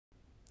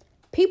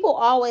People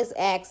always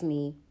ask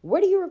me,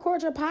 where do you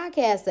record your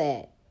podcast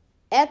at?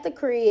 At the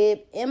crib,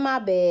 in my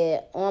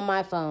bed, on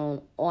my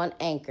phone, on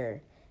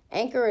Anchor.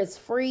 Anchor is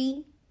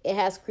free. It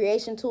has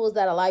creation tools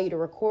that allow you to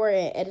record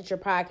and edit your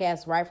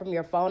podcast right from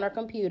your phone or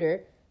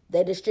computer.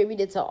 They distribute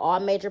it to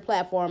all major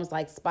platforms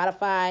like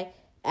Spotify,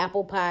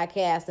 Apple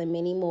Podcasts, and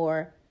many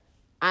more.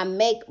 I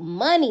make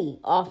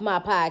money off my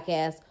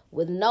podcast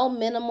with no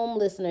minimum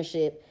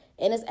listenership.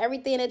 And it's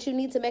everything that you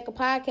need to make a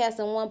podcast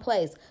in one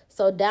place.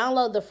 So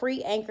download the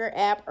free Anchor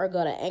app or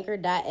go to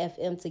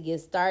anchor.fm to get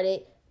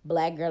started.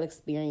 Black Girl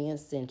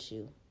Experience sent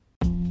you.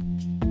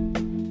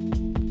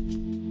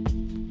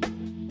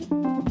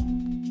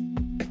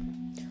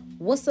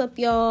 What's up,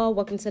 y'all?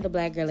 Welcome to the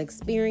Black Girl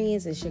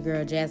Experience. It's your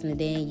girl, Jasmine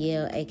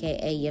Danielle,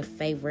 a.k.a. your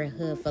favorite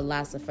hood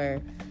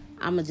philosopher.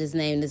 I'm going to just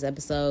name this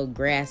episode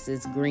Grass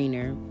is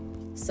Greener.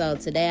 So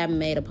today I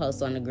made a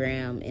post on the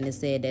gram, and it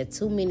said that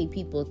too many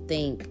people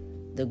think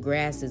the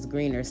grass is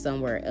greener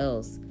somewhere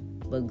else,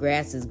 but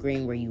grass is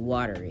green where you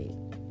water it.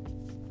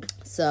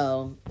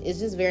 So it's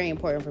just very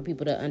important for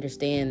people to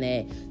understand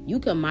that you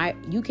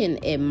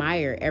can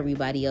admire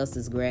everybody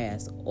else's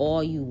grass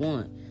all you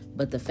want,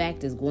 but the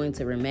fact is going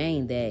to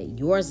remain that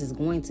yours is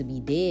going to be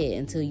dead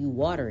until you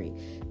water it.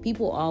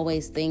 People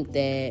always think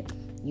that,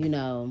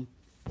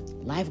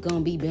 life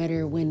gonna be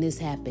better when this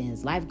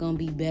happens. Life gonna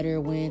be better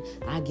when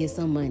I get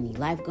some money.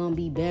 Life gonna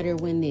be better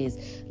when this.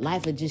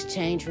 Life would just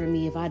change for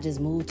me if I just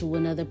move to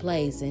another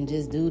place and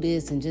just do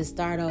this and just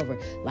start over.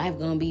 Life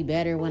gonna be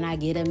better when I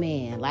get a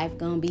man. Life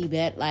gonna be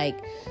better.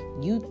 Like,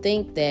 you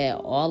think that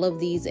all of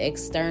these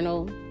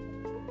external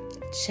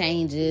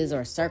changes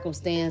or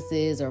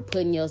circumstances or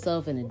putting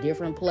yourself in a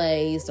different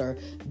place or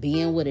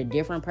being with a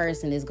different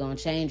person is going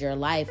to change your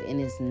life, and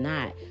it's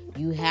not.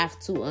 You have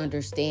to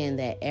understand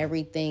that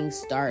everything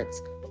starts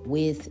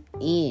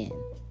within.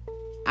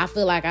 I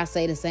feel like I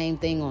say the same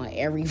thing on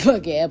every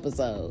fucking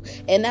episode,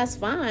 and that's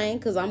fine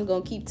because I'm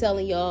going to keep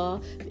telling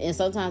y'all, and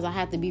sometimes I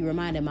have to be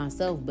reminded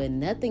myself, but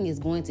nothing is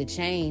going to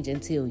change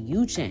until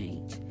you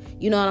change.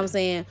 You know what I'm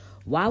saying?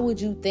 Why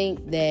would you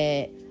think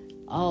that,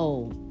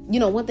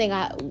 one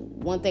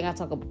thing I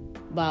talk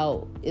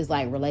about is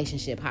like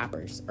relationship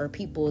hoppers, or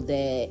people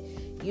that,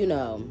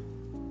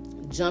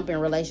 jump in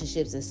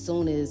relationships as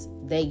soon as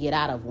they get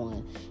out of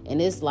one. And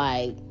it's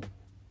like,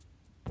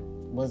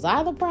 was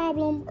I the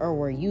problem or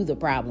were you the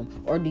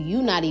problem? Or do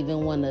you not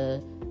even want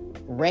to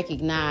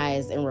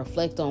recognize and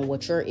reflect on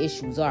what your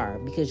issues are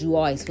because you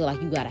always feel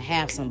like you got to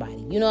have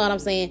somebody? You know what I'm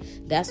saying?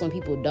 That's when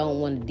people don't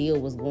want to deal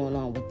with what's going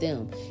on with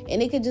them.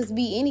 And it could just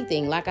be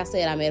anything. Like I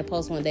said, I made a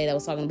post one day that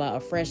was talking about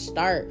a fresh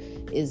start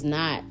is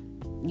not,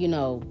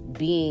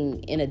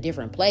 being in a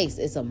different place.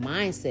 It's a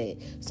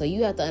mindset. So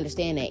you have to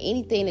understand that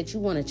anything that you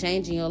want to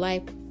change in your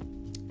life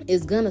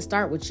is going to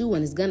start with you,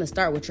 and it's going to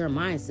start with your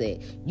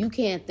mindset. You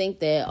can't think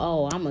that,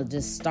 I'm going to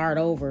just start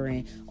over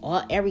and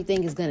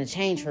everything is going to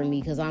change for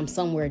me because I'm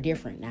somewhere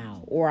different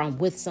now, or I'm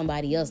with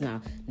somebody else now.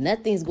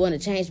 Nothing's going to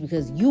change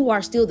because you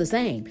are still the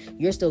same.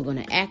 You're still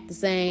going to act the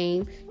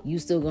same. You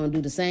still going to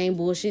do the same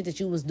bullshit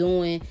that you was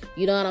doing.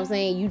 You know what I'm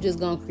saying? You just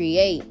going to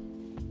create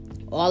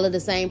all of the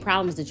same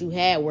problems that you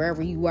had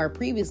wherever you were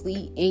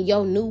previously in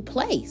your new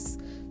place.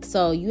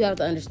 So you have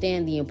to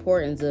understand the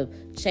importance of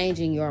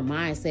changing your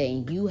mindset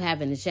and you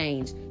having to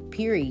change,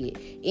 period.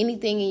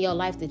 Anything in your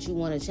life that you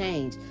want to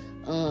change.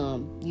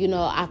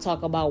 I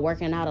talk about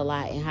working out a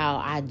lot and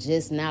how I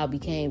just now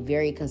became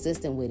very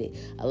consistent with it.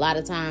 A lot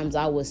of times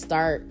I would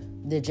start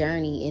the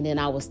journey and then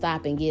I would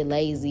stop and get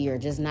lazy or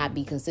just not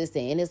be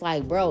consistent. And it's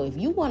like, bro, if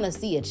you want to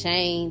see a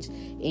change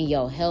in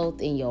your health,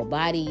 in your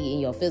body, in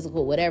your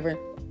physical, whatever,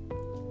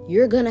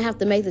 you're going to have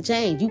to make the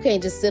change. You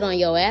can't just sit on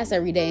your ass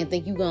every day and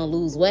think you're going to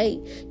lose weight.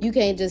 You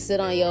can't just sit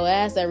on your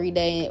ass every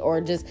day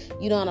or just,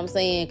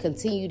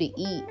 continue to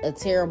eat a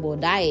terrible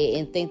diet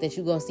and think that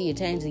you're going to see a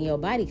change in your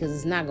body, because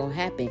it's not going to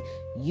happen.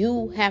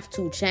 You have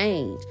to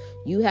change.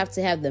 You have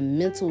to have the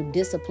mental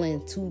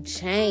discipline to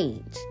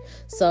change.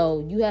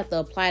 So you have to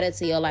apply that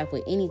to your life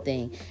with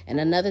anything. And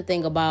another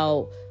thing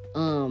about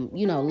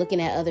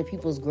looking at other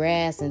people's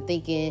grass and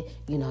thinking,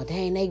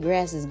 dang, they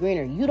grass is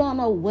greener. You don't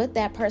know what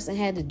that person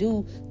had to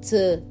do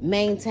to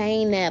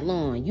maintain that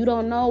lawn. You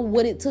don't know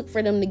what it took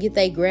for them to get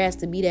their grass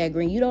to be that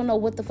green. You don't know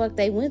what the fuck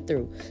they went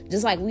through.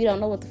 Just like we don't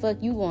know what the fuck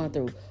you going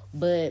through.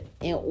 But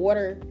in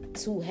order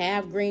to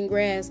have green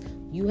grass,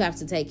 you have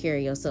to take care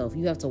of yourself.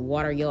 You have to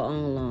water your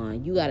own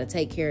lawn. You got to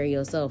take care of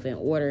yourself in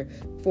order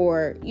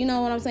for,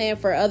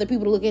 for other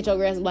people to look at your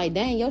grass and be like,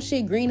 dang, your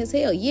shit green as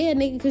hell. Yeah,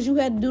 nigga, because you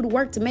had to do the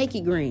work to make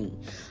it green.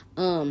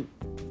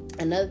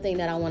 Another thing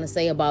that I want to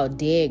say about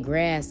dead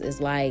grass is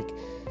like,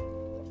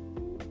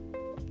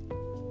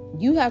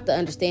 you have to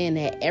understand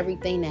that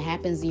everything that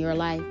happens in your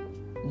life,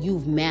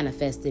 you've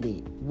manifested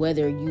it,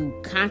 whether you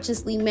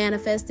consciously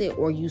manifest it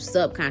or you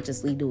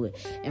subconsciously do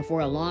it. And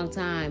for a long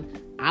time,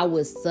 I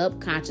would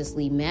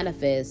subconsciously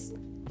manifest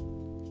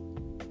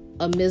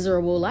a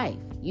miserable life.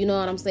 You know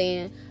what I'm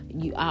saying?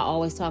 I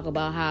always talk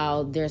about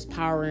how there's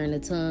power in the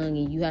tongue,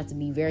 and you have to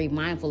be very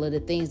mindful of the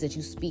things that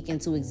you speak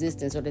into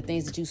existence, or the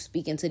things that you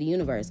speak into the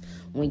universe.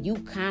 When you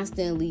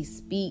constantly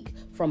speak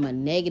from a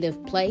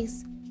negative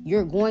place,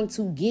 you're going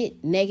to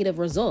get negative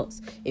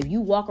results. If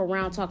you walk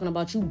around talking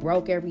about you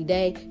broke every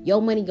day,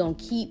 your money gonna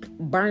keep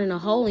burning a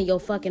hole in your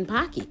fucking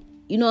pocket.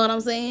 You know what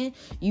I'm saying?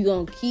 You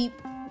gonna keep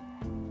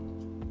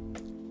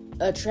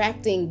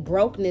attracting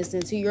brokenness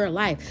into your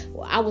life.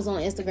 I was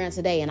on Instagram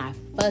today, and I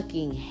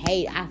fucking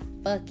hate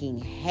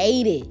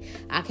it.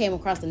 I came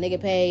across the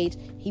nigga page.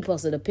 He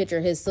posted a picture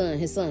of his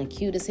son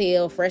cute as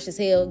hell, fresh as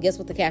hell. Guess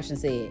what the caption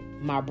said?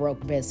 My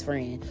broke best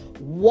friend.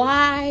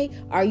 Why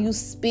are you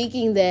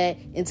speaking that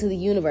into the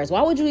universe?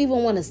 Why would you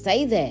even want to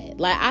say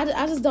that? Like,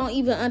 I just don't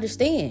even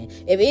understand.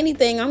 If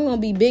anything, I'm gonna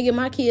be bigging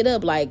my kid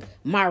up like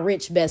my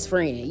rich best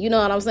friend. You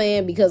know what I'm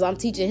saying? Because I'm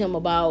teaching him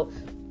about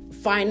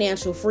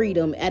financial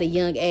freedom at a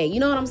young age. You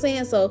know what I'm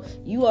saying? So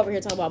you over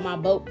here talking about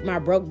my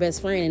broke best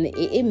friend, and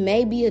it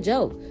may be a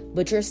joke,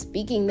 but you're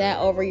speaking that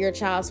over your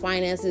child's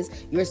finances.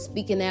 You're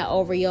speaking that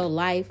over your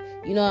life.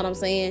 You know what I'm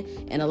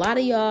saying? And a lot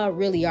of y'all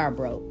really are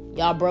broke.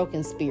 Y'all broke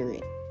in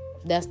spirit.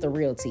 That's the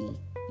real tea.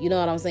 You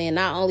know what I'm saying?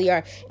 Not only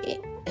are...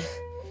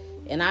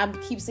 And I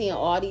keep seeing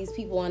all these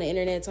people on the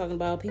internet talking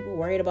about people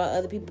worried about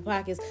other people's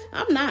pockets.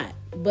 I'm not.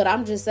 But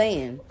I'm just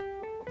saying,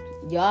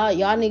 y'all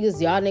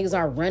niggas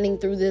are running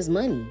through this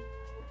money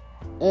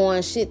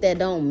on shit that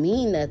don't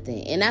mean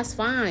nothing. And that's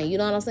fine. You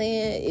know what I'm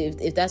saying?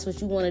 If that's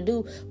what you want to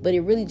do. But it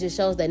really just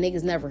shows that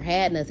niggas never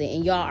had nothing,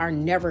 and you're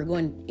never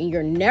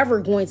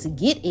going to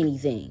get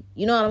anything.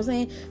 You know what I'm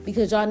saying?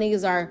 Because y'all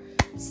niggas are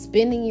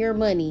spending your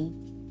money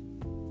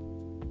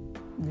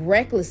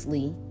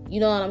recklessly. You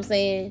know what I'm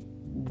saying?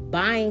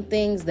 Buying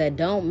things that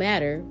don't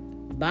matter.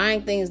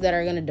 Buying things that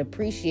are going to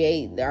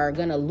depreciate, are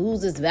going to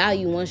lose its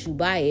value once you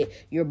buy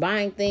it. You're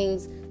buying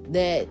things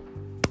that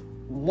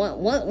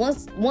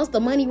once the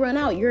money run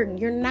out, you're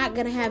not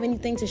gonna have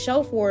anything to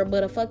show for it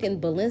but a fucking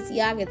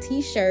Balenciaga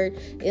t-shirt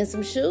and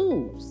some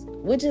shoes,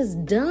 which is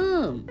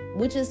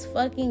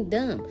fucking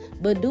dumb.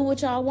 But do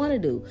what y'all want to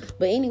do.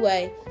 But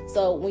anyway,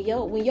 so when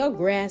your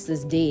grass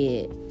is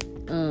dead,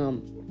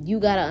 you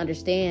gotta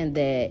understand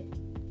that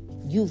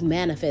you've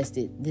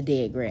manifested the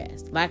dead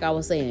grass. Like I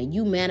was saying,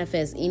 you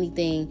manifest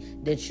anything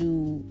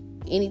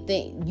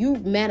you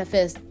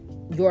manifest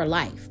your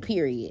life,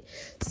 period.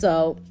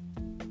 So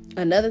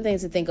another thing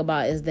to think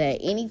about is that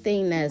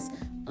anything that's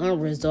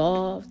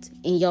unresolved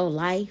in your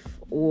life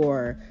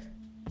or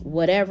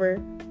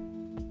whatever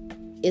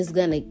is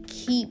going to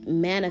keep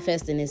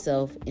manifesting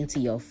itself into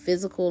your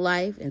physical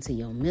life, into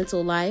your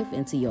mental life,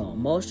 into your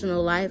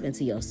emotional life,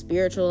 into your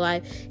spiritual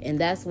life. And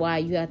that's why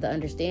you have to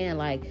understand,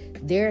 like,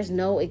 there's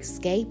no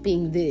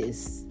escaping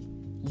this.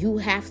 You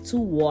have to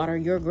water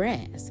your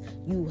grass.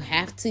 You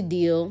have to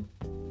deal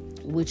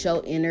with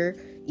your inner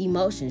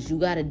emotions. You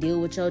got to deal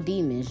with your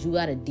demons. You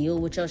got to deal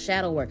with your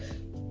shadow work.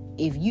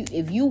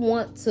 If you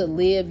want to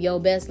live your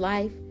best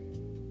life,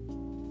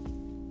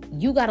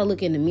 you got to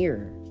look in the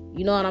mirror.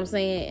 You know what I'm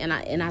saying?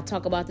 And I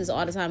talk about this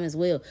all the time as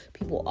well.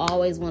 People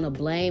always want to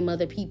blame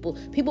other people.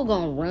 People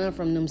gonna run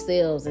from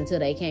themselves until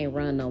they can't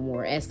run no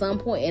more. At some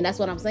point, and that's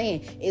what I'm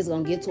saying, it's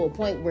gonna get to a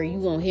point where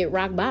you gonna hit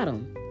rock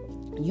bottom.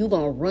 You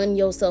gonna run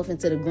yourself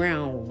into the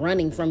ground,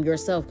 running from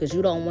yourself because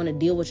you don't want to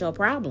deal with your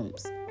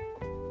problems.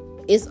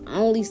 It's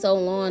only so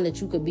long that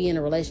you could be in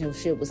a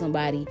relationship with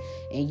somebody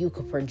and you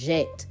could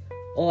project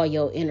all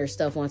your inner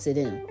stuff onto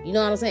them. You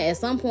know what I'm saying? At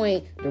some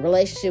point, the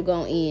relationship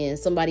gonna end.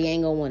 Somebody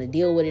ain't gonna want to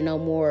deal with it no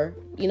more.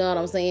 You know what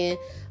I'm saying?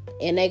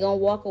 And they gonna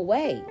walk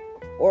away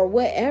or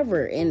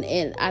whatever. And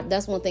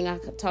that's one thing I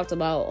talked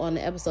about on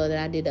the episode that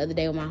I did the other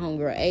day with my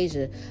homegirl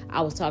Asia.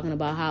 I was talking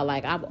about how,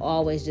 like, I've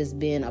always just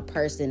been a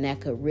person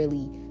that could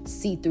really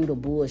see through the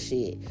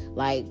bullshit.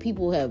 Like,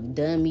 people have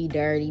done me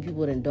dirty.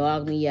 People done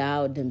dogged me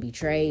out, done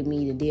betrayed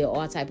me, done did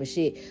all type of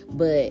shit.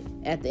 But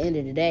at the end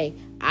of the day,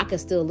 I could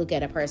still look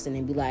at a person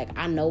and be like,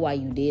 I know why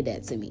you did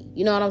that to me.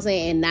 You know what I'm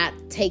saying? And not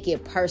take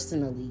it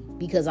personally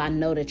because I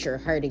know that you're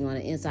hurting on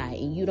the inside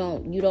and you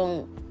don't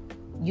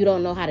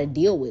know how to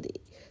deal with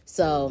it.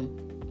 So,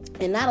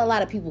 and not a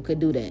lot of people could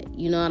do that.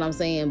 You know what I'm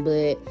saying?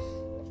 But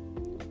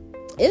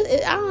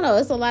I don't know.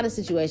 It's a lot of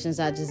situations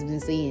I just been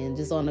seeing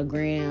just on the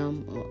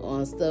gram,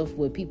 on stuff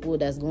with people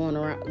that's going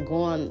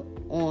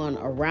on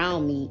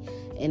around me.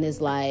 And it's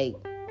like,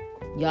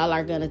 y'all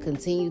are going to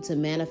continue to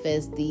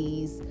manifest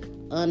these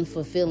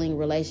unfulfilling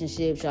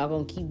relationships. Y'all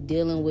going to keep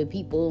dealing with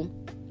people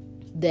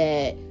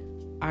that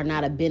are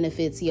not a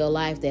benefit to your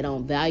life. They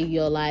don't value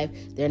your life.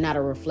 They're not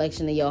a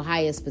reflection of your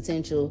highest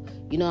potential.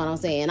 You know what I'm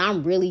saying? And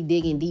I'm really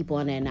digging deep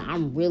on that now.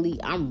 I'm really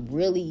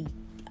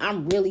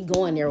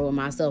going there with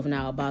myself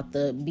now about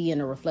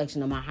being a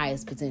reflection of my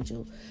highest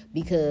potential,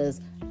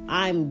 because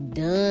I'm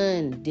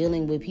done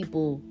dealing with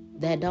people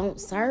that don't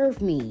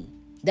serve me.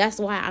 That's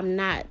why I'm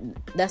not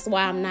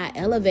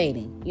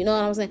elevating. You know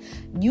what I'm saying?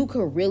 You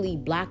could really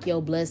block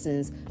your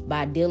blessings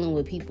by dealing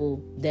with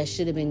people that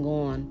should have been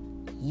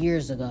gone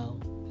years ago,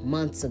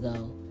 months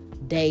ago,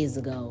 days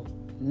ago,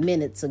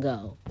 minutes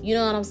ago. You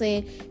know what I'm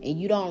saying?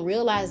 And you don't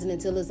realize it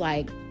until it's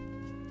like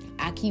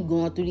I keep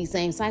going through these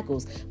same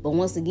cycles. But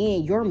once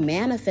again, you're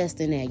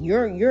manifesting that.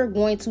 You're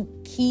going to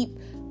keep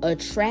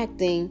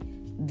attracting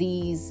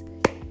these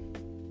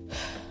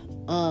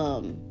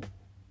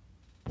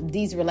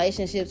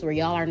relationships where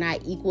y'all are not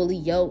equally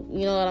yoked,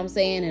 you know what I'm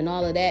saying, and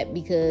all of that,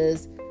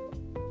 because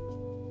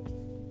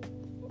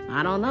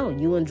I don't know,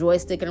 you enjoy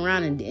sticking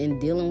around and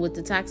dealing with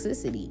the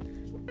toxicity.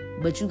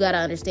 But you got to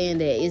understand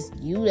that it's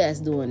you that's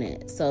doing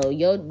that. So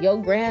your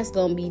grass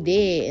gonna be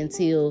dead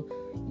until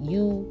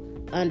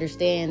you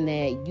understand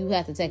that you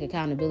have to take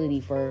accountability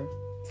for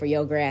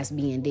your grass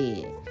being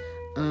dead.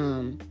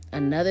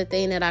 Another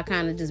thing that I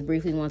kind of just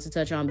briefly want to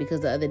touch on,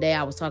 because the other day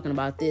I was talking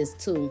about this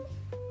too.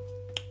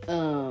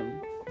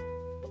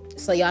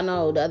 So y'all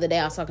know the other day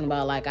I was talking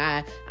about, like,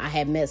 I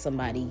had met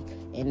somebody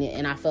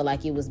and I felt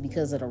like it was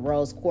because of the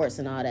rose quartz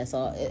and all that.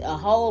 So a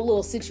whole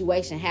little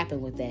situation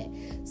happened with that.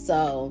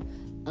 So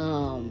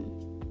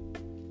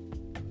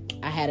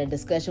I had a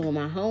discussion with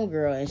my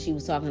homegirl, and she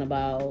was talking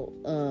about,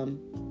 I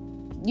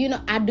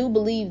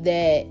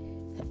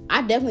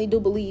definitely do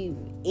believe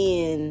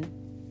in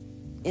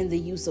the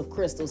use of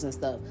crystals and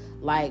stuff.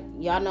 Like,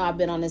 y'all know I've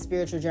been on this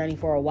spiritual journey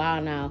for a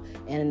while now,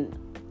 and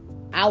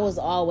I was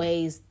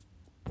always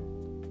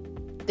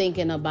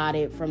thinking about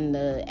it from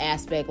the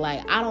aspect,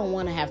 like, I don't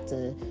want to have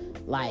to,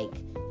 like,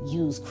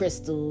 use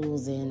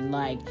crystals and,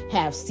 like,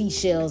 have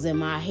seashells in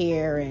my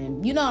hair,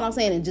 and you know what I'm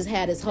saying, and just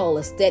have this whole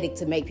aesthetic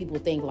to make people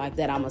think like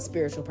that I'm a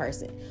spiritual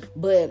person.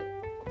 But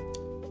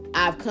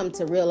I've come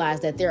to realize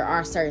that there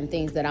are certain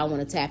things that I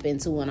want to tap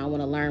into and I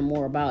want to learn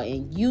more about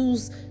and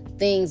use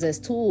things as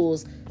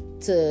tools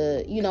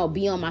to,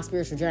 be on my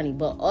spiritual journey.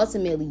 But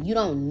ultimately, you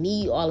don't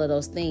need all of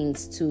those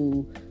things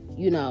to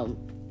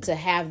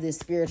have this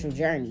spiritual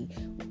journey.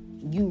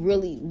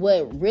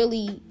 What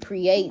really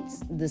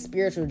creates the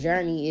spiritual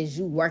journey is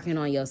you working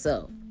on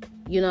yourself.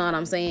 You know what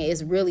I'm saying?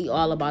 It's really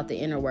all about the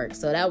inner work.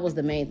 So that was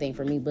the main thing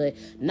for me. But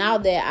now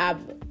that I've,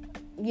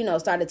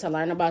 started to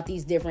learn about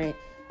these different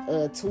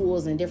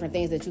tools and different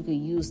things that you could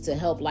use to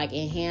help, like,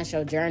 enhance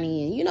your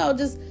journey, and,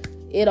 just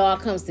it all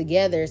comes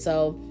together.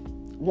 So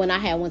when I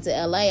had went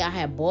to LA, I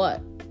had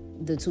bought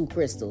the 2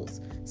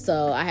 crystals.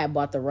 So I had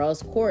bought the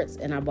rose quartz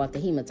and I bought the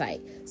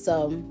hematite.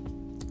 So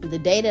the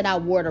day that I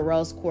wore the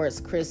rose quartz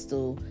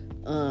crystal,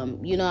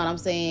 you know what I'm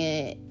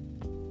saying,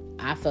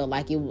 I felt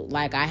like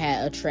I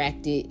had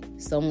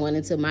attracted someone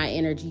into my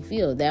energy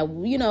field that,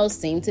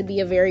 seemed to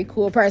be a very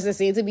cool person,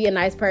 seemed to be a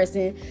nice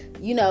person,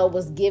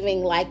 was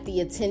giving, like,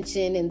 the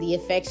attention and the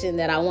affection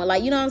that I want.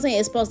 Like, you know what I'm saying?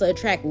 It's supposed to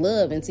attract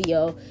love into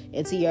your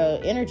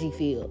energy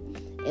field.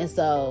 And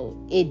so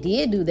it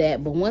did do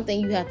that. But one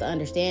thing you have to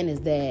understand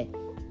is that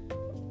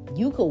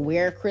you could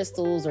wear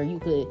crystals, or you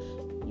could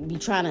be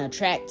trying to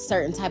attract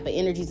certain type of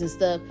energies and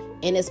stuff,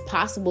 and it's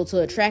possible to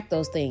attract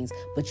those things.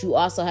 But you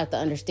also have to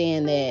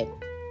understand that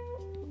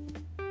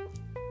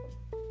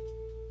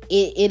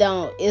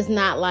it's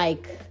not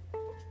like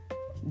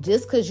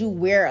just because you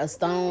wear a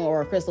stone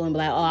or a crystal and be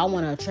like, oh, I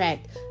want to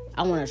attract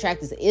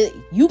this.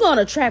 You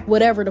gonna attract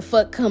whatever the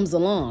fuck comes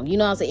along. You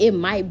know what I'm saying? It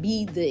might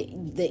be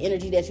the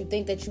energy that you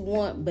think that you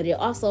want, but it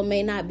also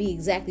may not be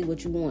exactly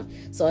what you want.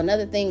 So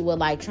another thing with,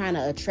 like, trying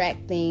to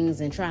attract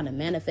things and trying to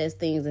manifest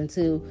things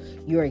into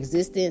your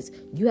existence,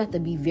 you have to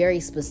be very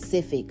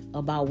specific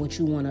about what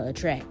you want to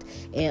attract.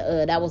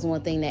 And that was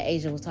one thing that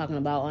Asia was talking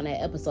about on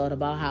that episode,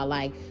 about how,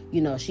 like,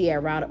 she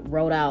had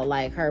wrote out,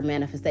 like, her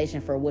manifestation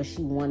for what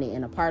she wanted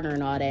in a partner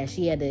and all that. And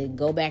she had to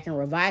go back and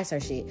revise her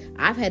shit.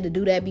 I've had to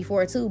do that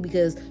before too,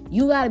 because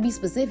you got to be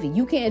specific.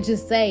 You can't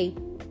just say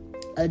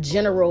a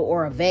general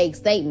or a vague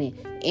statement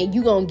and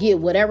you gonna get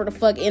whatever the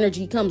fuck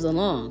energy comes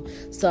along.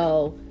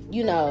 So,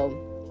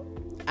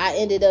 I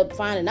ended up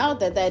finding out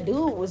that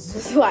dude was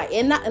just like,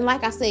 and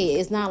like I said,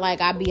 it's not like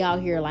I be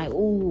out here like,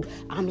 ooh,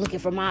 I am looking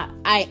for my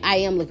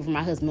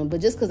husband. But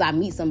just because I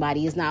meet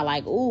somebody, it's not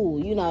like, ooh,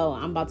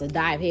 I'm about to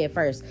dive head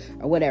first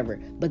or whatever.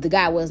 But the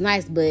guy was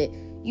nice. But,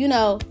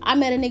 I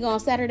met a nigga on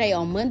Saturday.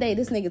 On Monday,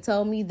 this nigga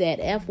told me that,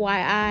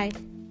 FYI,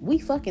 we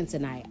fucking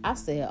tonight. I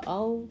said,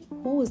 oh,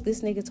 who is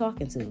this nigga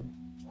talking to?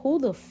 Who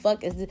the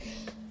fuck is this?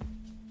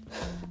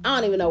 I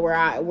don't even know where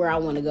I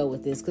want to go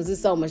with this, because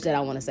there's so much that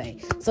I want to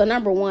say. So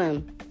number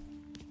one,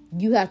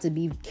 you have to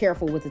be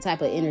careful with the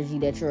type of energy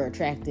that you're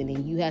attracting,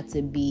 and you have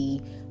to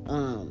be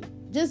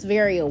just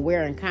very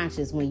aware and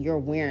conscious when you're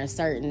wearing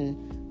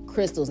certain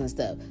crystals and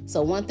stuff.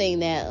 So one thing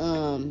that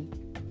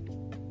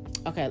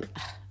okay,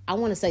 I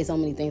want to say so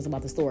many things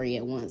about the story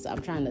at once.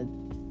 I'm trying to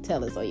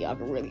tell it so y'all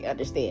can really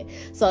understand.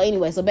 So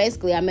anyway, so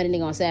basically I met a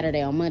nigga on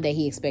Saturday. On Monday,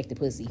 he expected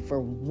pussy for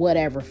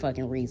whatever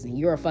fucking reason.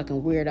 You're a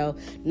fucking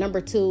weirdo. Number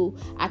 2,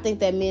 I think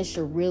that men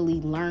should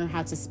really learn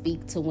how to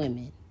speak to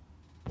women.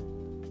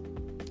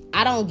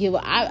 I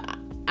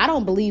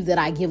don't believe that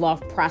I give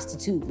off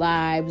prostitute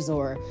vibes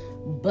or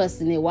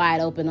busting it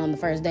wide open on the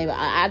first day, but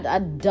I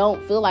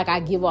don't feel like I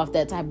give off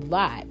that type of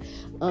vibe.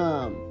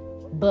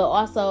 But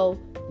also,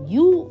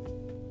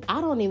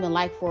 I don't even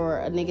like for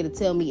a nigga to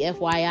tell me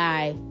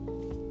FYI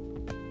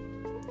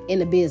in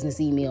the business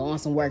email on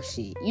some work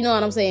shit. You know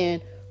what I'm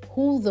saying?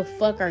 Who the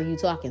fuck are you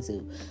talking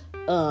to?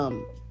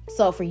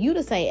 So for you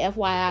to say,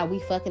 FYI, we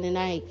fucking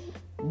tonight,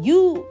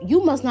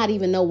 you must not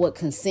even know what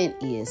consent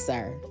is,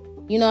 sir.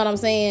 You know what I'm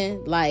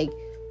saying? Like,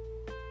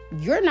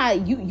 you're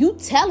not, you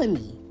telling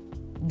me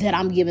that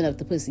I'm giving up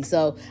the pussy.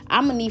 So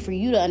I'm gonna need for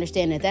you to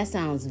understand that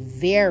sounds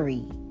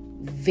very,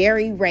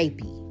 very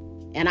rapey.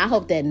 And I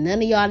hope that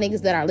none of y'all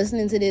niggas that are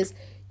listening to this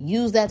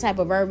use that type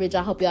of verbiage.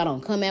 I hope y'all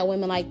don't come at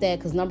women like that,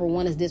 because number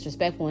one, is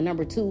disrespectful, and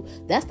number two,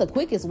 that's the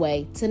quickest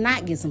way to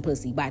not get some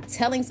pussy, by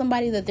telling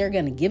somebody that they're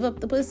gonna give up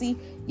the pussy.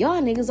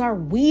 Y'all niggas are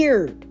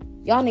weird.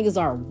 Y'all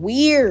niggas are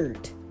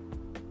weird.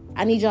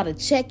 I need y'all to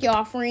check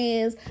y'all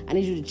friends. I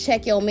need you to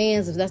check your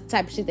mans if that's the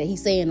type of shit that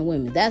he's saying to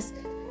women. That's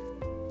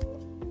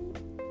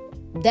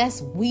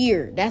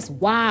weird. That's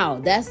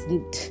wild. Y'all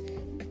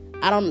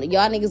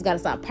niggas gotta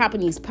stop popping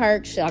these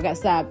perks. Y'all gotta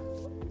stop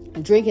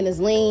drinking this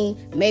lean.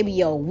 Maybe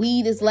your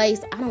weed is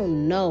laced. I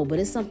don't know, but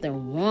it's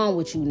something wrong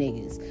with you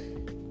niggas.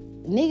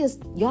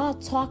 Niggas, y'all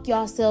talk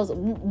yourselves.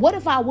 What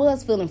if I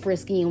was feeling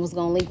frisky and was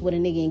gonna link with a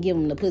nigga and give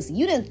him the pussy?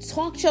 You didn't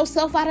talk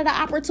yourself out of the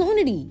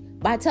opportunity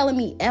by telling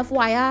me,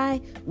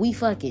 FYI, we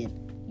fucking.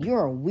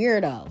 You're a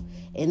weirdo.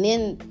 And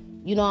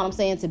then, you know what I'm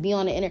saying, to be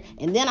on the internet.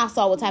 And then I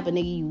saw what type of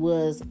nigga you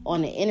was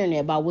on the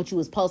internet by what you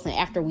was posting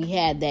after we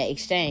had that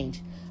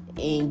exchange.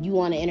 And you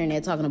on the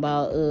internet talking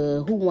about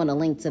who want a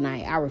link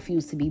tonight. I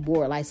refuse to be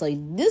bored. Like, so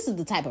this is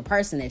the type of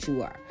person that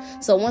you are.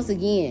 So once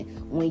again,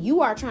 when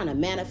you are trying to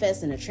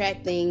manifest and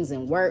attract things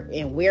and work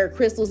and wear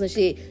crystals and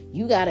shit,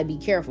 you gotta be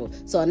careful.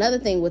 So another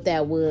thing with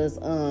that was,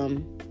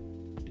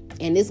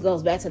 and this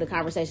goes back to the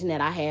conversation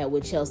that I had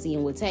with Chelsea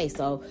and with Tay.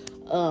 So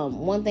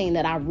one thing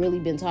that I've really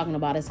been talking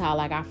about is how,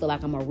 like, I feel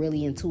like I'm a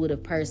really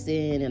intuitive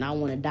person and I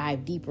want to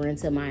dive deeper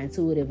into my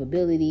intuitive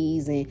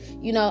abilities. And,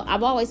 you know,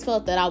 I've always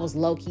felt that I was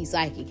low-key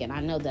psychic, and I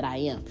know that I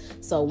am.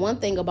 So one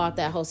thing about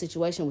that whole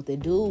situation with the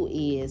dude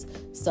is,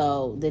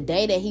 so the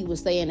day that he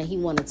was saying that he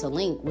wanted to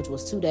link, which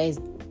was 2 days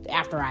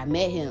after I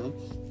met him,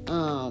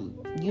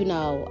 you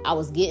know, I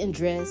was getting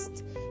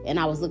dressed and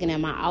I was looking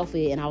at my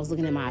outfit and I was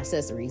looking at my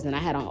accessories, and I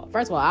had on,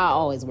 first of all, I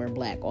always wear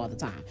black all the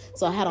time.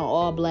 So I had on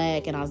all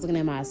black and I was looking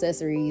at my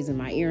accessories and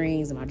my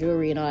earrings and my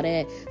jewelry and all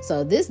that.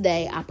 So this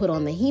day I put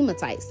on the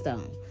hematite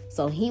stone.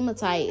 So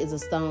hematite is a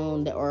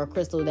stone or a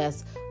crystal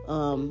that's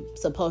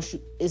supposed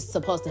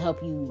to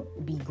help you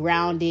be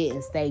grounded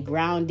and stay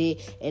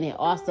grounded, and it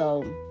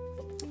also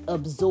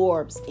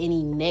absorbs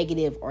any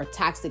negative or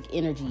toxic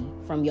energy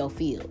from your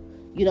field.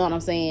 You know what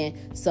I'm saying?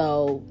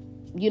 So,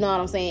 you know what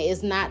I'm saying?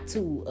 It's not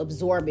to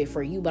absorb it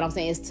for you, but I'm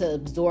saying it's to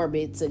absorb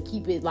it, to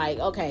keep it like,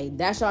 okay,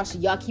 that's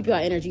y'all keep your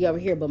energy over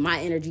here, but my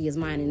energy is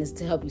mine, and it's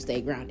to help you stay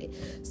grounded.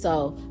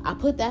 So I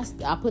put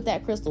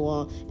that crystal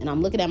on, and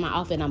I'm looking at my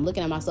outfit, and I'm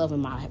looking at myself,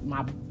 and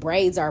my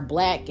braids are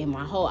black and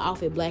my whole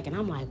outfit black, and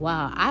I'm like,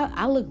 wow,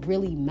 I look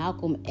really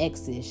Malcolm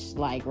X-ish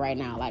like right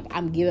now. Like,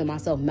 I'm giving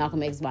myself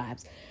Malcolm X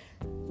vibes.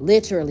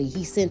 Literally,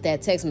 he sent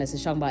that text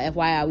message talking about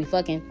FYI we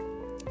fucking,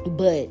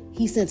 but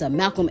he sent a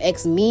Malcolm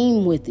X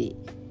meme with it.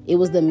 It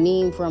was the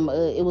meme from,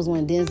 it was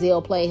when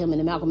Denzel played him in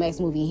the Malcolm X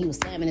movie and he was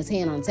slamming his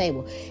hand on the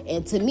table.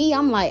 And to me,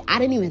 I'm like, I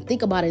didn't even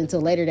think about it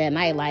until later that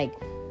night. Like,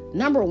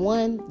 number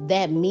one,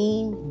 that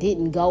meme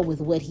didn't go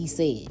with what he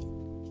said.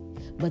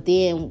 But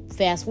then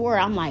fast forward,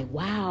 I'm like,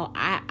 wow,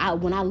 I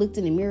when I looked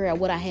in the mirror at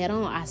what I had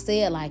on, I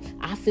said, like,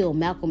 I feel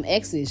Malcolm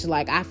X-ish.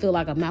 Like, I feel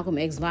like a Malcolm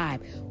X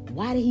vibe.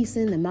 Why did he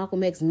send the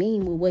Malcolm X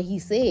meme with what he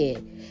said?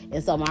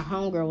 And so my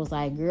homegirl was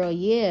like, girl,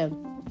 yeah.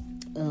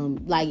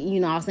 Like, you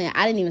know what I'm saying,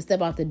 I didn't even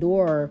step out the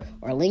door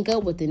or link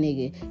up with the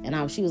nigga,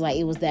 and she was like,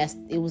 it was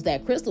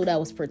that crystal that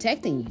was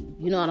protecting you,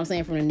 you know what I'm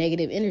saying, from the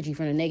negative energy,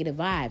 from the negative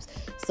vibes.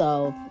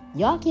 So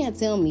y'all can't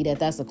tell me that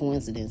that's a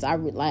coincidence. I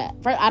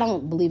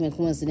don't believe in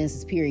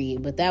coincidences,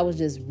 period, but that was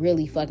just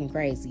really fucking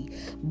crazy.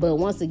 But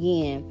once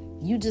again,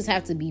 you just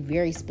have to be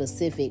very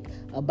specific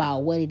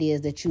about what it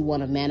is that you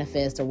want to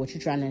manifest or what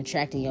you're trying to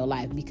attract in your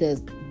life,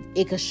 because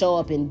it could show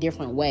up in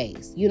different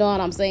ways. You know what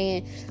I'm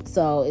saying?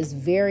 So it's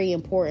very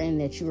important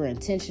that you are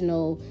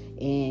intentional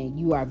and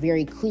you are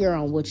very clear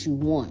on what you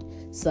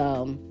want.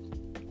 So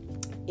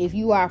if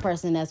you are a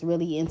person that's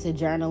really into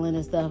journaling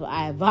and stuff,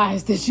 I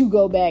advise that you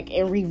go back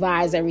and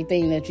revise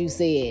everything that you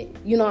said.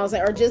 You know what I'm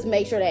saying? Or just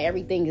make sure that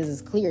everything is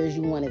as clear as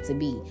you want it to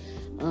be.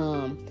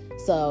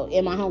 So,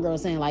 and my homegirl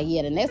was saying, like,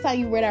 yeah, the next time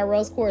you wear that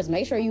rose quartz,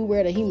 make sure you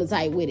wear the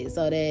hematite with it,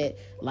 so that,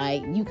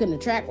 like, you can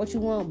attract what you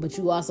want, but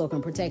you also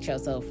can protect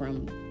yourself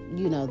from,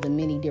 you know, the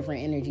many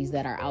different energies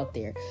that are out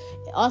there.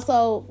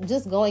 Also,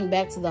 just going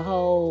back to the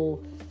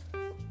whole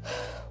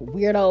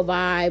weirdo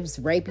vibes,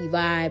 rapey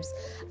vibes,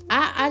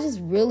 I just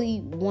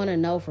really want to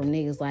know from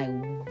niggas, like,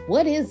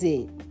 what is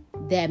it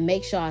that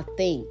makes y'all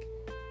think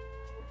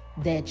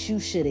that you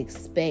should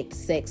expect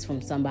sex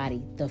from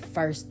somebody the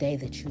first day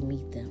that you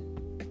meet them?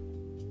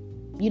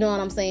 You know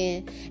what I'm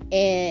saying?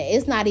 And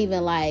it's not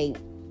even like,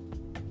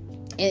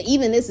 and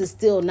even this is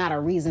still not a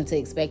reason to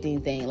expect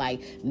anything.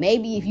 Like,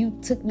 maybe if you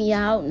took me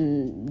out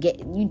and get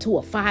you to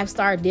a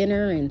 5-star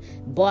dinner and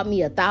bought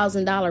me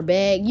 $1,000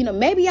 bag, you know,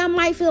 maybe I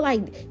might feel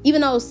like,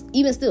 even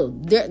still,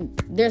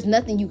 there's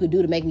nothing you could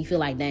do to make me feel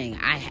like, dang,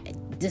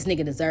 this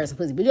nigga deserves some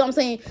pussy. But you know what I'm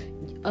saying?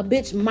 A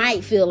bitch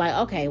might feel like,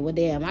 okay, well,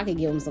 damn, I could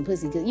give him some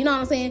pussy. Cause you know what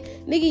I'm saying?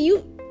 Nigga,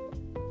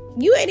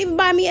 you ain't even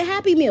buy me a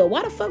Happy Meal.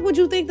 Why the fuck would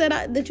you think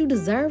that you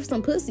deserve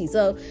some pussy?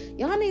 So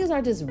y'all niggas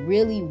are just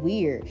really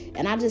weird.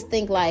 And I just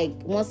think, like,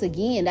 once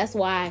again, that's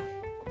why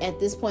at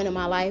this point in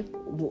my life,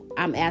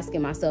 I'm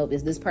asking myself,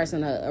 is this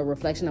person a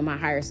reflection of my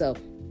higher self?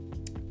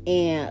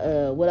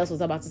 And what else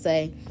was I about to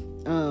say?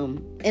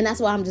 And that's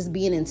why I'm just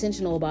being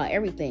intentional about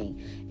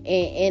everything.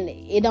 And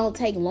it don't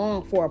take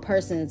long for a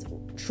person's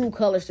true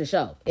colors to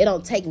show. It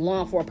don't take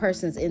long for a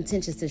person's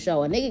intentions to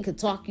show. A nigga could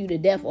talk you to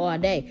death all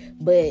day,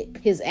 but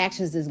his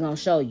actions is gonna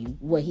show you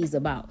what he's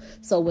about.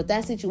 So with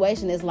that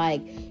situation, it's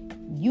like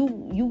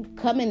you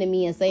coming to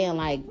me and saying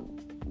like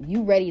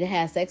you ready to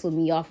have sex with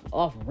me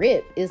off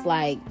rip. It's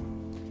like,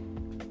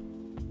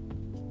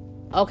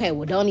 okay,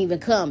 well, don't even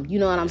come. You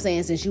know what I'm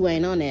saying? Since you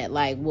ain't on that.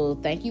 Like, well,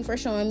 thank you for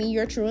showing me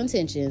your true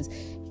intentions.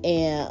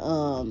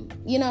 And,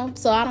 you know,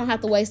 so I don't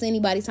have to waste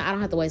anybody's time. I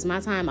don't have to waste my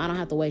time. I don't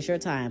have to waste your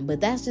time.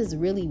 But that's just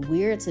really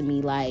weird to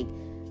me. Like,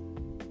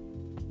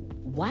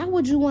 why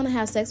would you want to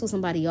have sex with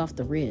somebody off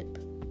the rip?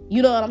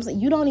 You know what I'm saying?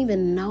 You don't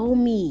even know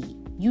me.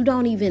 You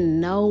don't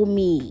even know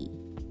me.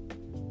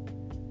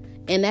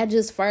 And that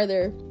just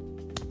further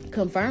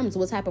confirms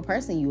what type of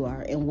person you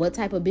are and what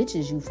type of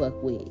bitches you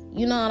fuck with.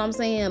 You know what I'm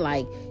saying?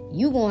 Like,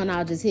 you going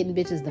out just hitting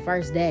bitches the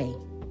first day.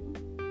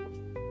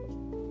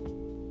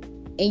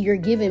 And you're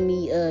giving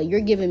me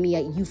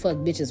you fuck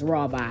bitches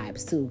raw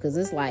vibes too. Cause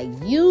it's like,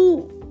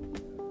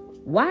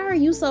 why are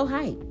you so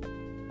hyped?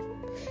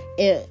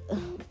 And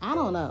I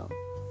don't know.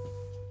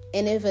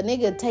 And if a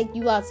nigga take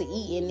you out to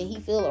eat and he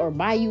feel, or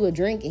buy you a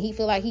drink and he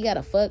feel like he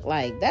gotta fuck,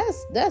 like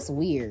that's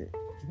weird.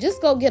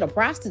 Just go get a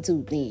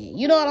prostitute then.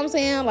 You know what I'm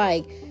saying?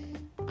 Like,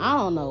 I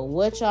don't know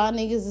what y'all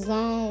niggas is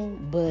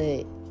on,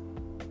 but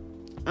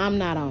I'm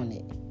not on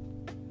it.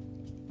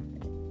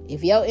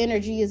 If your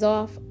energy is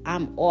off,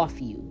 I'm off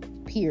you.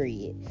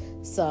 Period.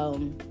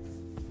 So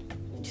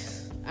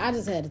I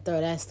just had to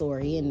throw that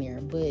story in there.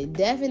 But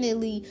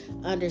definitely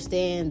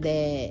understand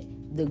that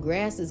the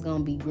grass is going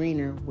to be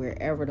greener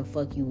wherever the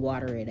fuck you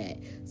water it at.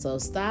 So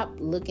stop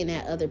looking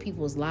at other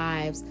people's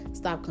lives.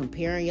 Stop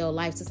comparing your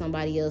life to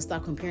somebody else.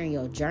 Stop comparing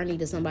your journey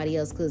to somebody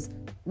else, because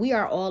we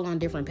are all on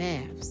different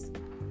paths.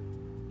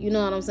 You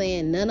know what I'm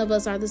saying? None of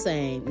us are the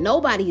same.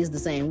 Nobody is the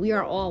same. We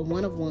are all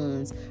one of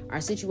ones.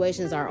 Our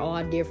situations are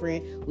all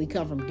different. We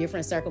come from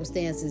different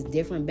circumstances,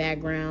 different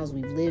backgrounds.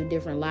 We've lived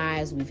different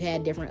lives. We've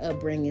had different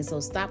upbringings. So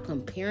stop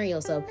comparing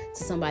yourself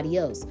to somebody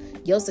else.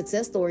 Your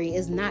success story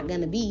is not going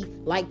to be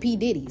like P.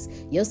 Diddy's.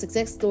 Your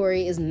success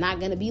story is not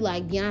going to be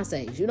like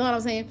Beyonce's. You know what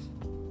I'm saying?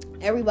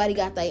 Everybody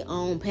got their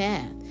own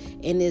path.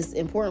 And it's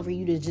important for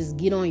you to just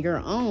get on your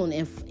own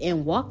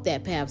and walk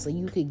that path so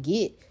you could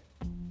get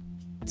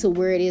to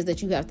where it is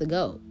that you have to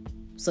go,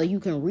 so you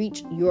can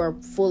reach your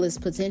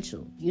fullest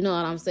potential. You know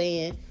what I'm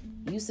saying?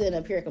 You sitting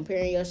up here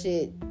comparing your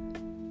shit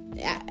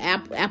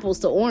apples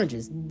to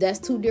oranges. That's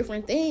two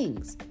different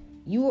things.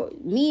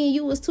 Me and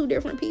you is two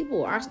different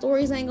people. Our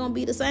stories ain't gonna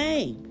be the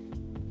same.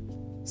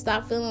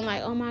 Stop feeling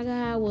like, oh my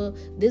God, well,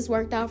 this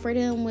worked out for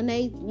them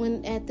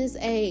when at this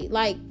age.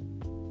 Like,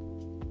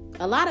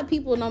 a lot of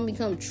people don't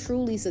become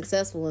truly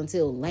successful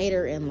until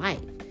later in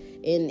life.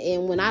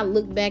 And when I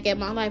look back at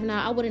my life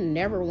now, I would have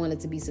never wanted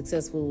to be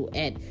successful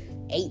at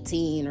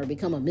 18 or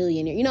become a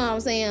millionaire. You know what I'm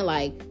saying?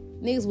 Like,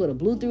 niggas would have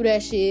blew through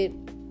that shit,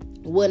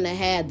 wouldn't have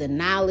had the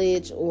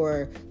knowledge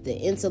or the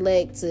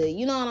intellect to,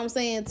 you know what I'm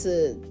saying,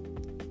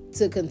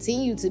 to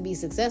continue to be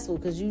successful,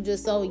 because you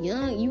just so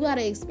young. You got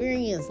to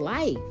experience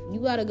life.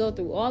 You got to go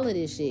through all of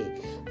this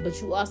shit.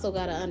 But you also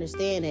got to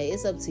understand that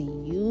it's up to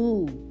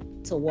you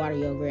to water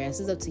your grass.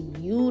 It's up to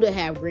you to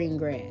have green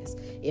grass.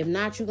 If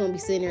not, you're gonna be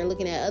sitting there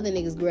looking at other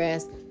niggas'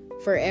 grass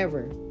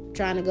forever,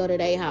 trying to go to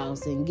their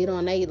house and get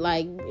on they,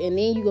 like, and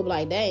then you go be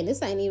like, dang,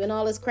 this ain't even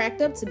all it's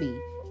cracked up to be.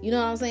 You know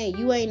what I'm saying?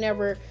 You ain't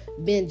never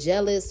been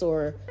jealous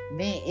or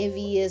been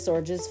envious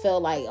or just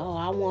felt like, oh,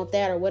 I want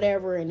that or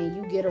whatever, and then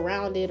you get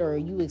around it or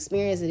you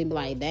experience it and be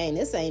like, dang,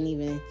 this ain't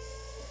even,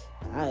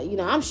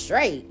 I'm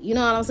straight. You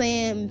know what I'm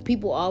saying?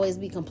 People always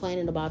be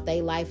complaining about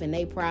their life and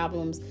their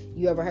problems.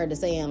 You ever heard the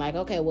saying like,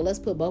 okay, well, let's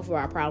put both of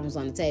our problems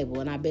on the table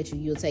and I bet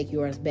you'll take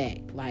yours back.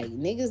 Like,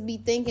 niggas be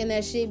thinking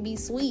that shit be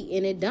sweet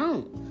and it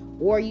don't.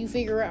 Or you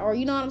figure out, or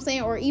you know what I'm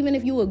saying? Or even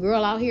if you a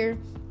girl out here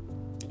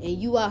and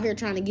you out here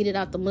trying to get it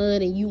out the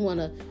mud and you want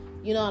to,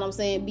 you know what I'm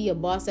saying, be a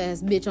boss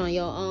ass bitch on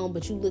your own,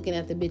 but you looking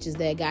at the bitches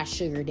that got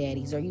sugar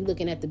daddies, or you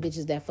looking at the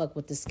bitches that fuck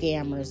with the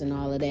scammers and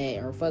all of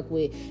that, or fuck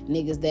with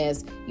niggas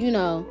that's,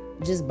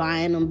 just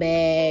buying them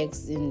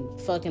bags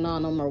and fucking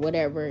on them or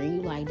whatever, and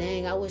you like,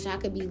 dang, I wish I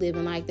could be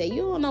living like that.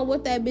 You don't know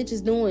what that bitch is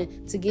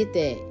doing to get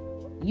that.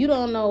 You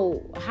don't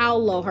know how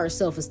low her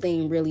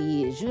self-esteem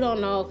really is. You don't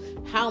know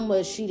how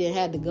much she done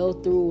had to go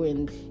through,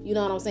 and you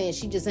know what I'm saying?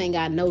 She just ain't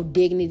got no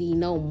dignity,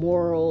 no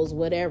morals,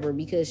 whatever,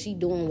 because she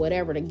doing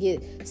whatever to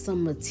get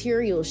some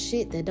material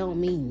shit that don't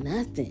mean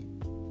nothing.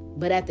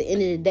 But at the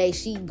end of the day,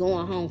 she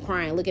going home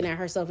crying, looking at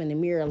herself in the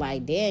mirror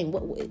like, dang,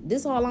 what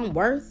this all I'm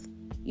worth?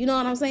 You know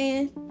what I'm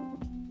saying?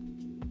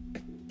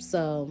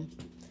 So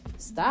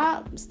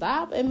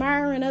Stop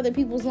admiring other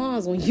people's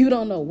lawns when you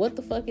don't know what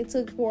the fuck it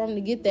took for them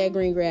to get that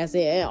green grass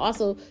in. And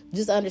also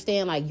just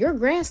understand, like, your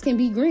grass can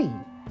be green.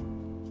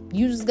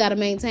 You just got to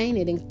maintain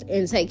it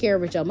and take care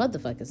of it your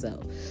motherfucking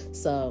self.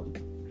 So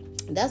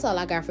that's all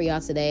I got for y'all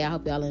today. I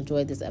hope y'all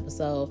enjoyed this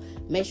episode.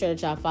 Make sure that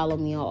y'all follow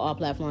me on all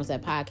platforms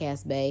at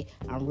Podcast Bay.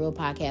 I'm Real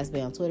Podcast Bay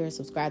on Twitter.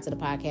 Subscribe to the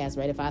podcast.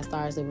 Rate it 5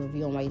 stars. Leave a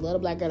review on why you love the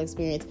Black Girl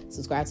Experience.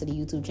 Subscribe to the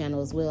YouTube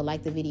channel as well.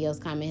 Like the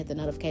videos, comment, hit the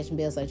notification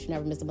bell so that you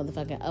never miss a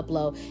motherfucking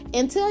upload.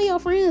 And tell your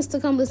friends to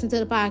come listen to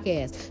the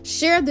podcast.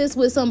 Share this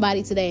with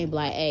somebody today and be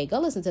like, hey, go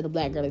listen to the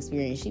Black Girl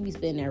Experience. She be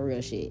spitting that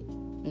real shit.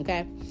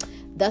 Okay?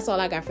 That's all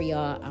I got for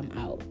y'all. I'm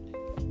out.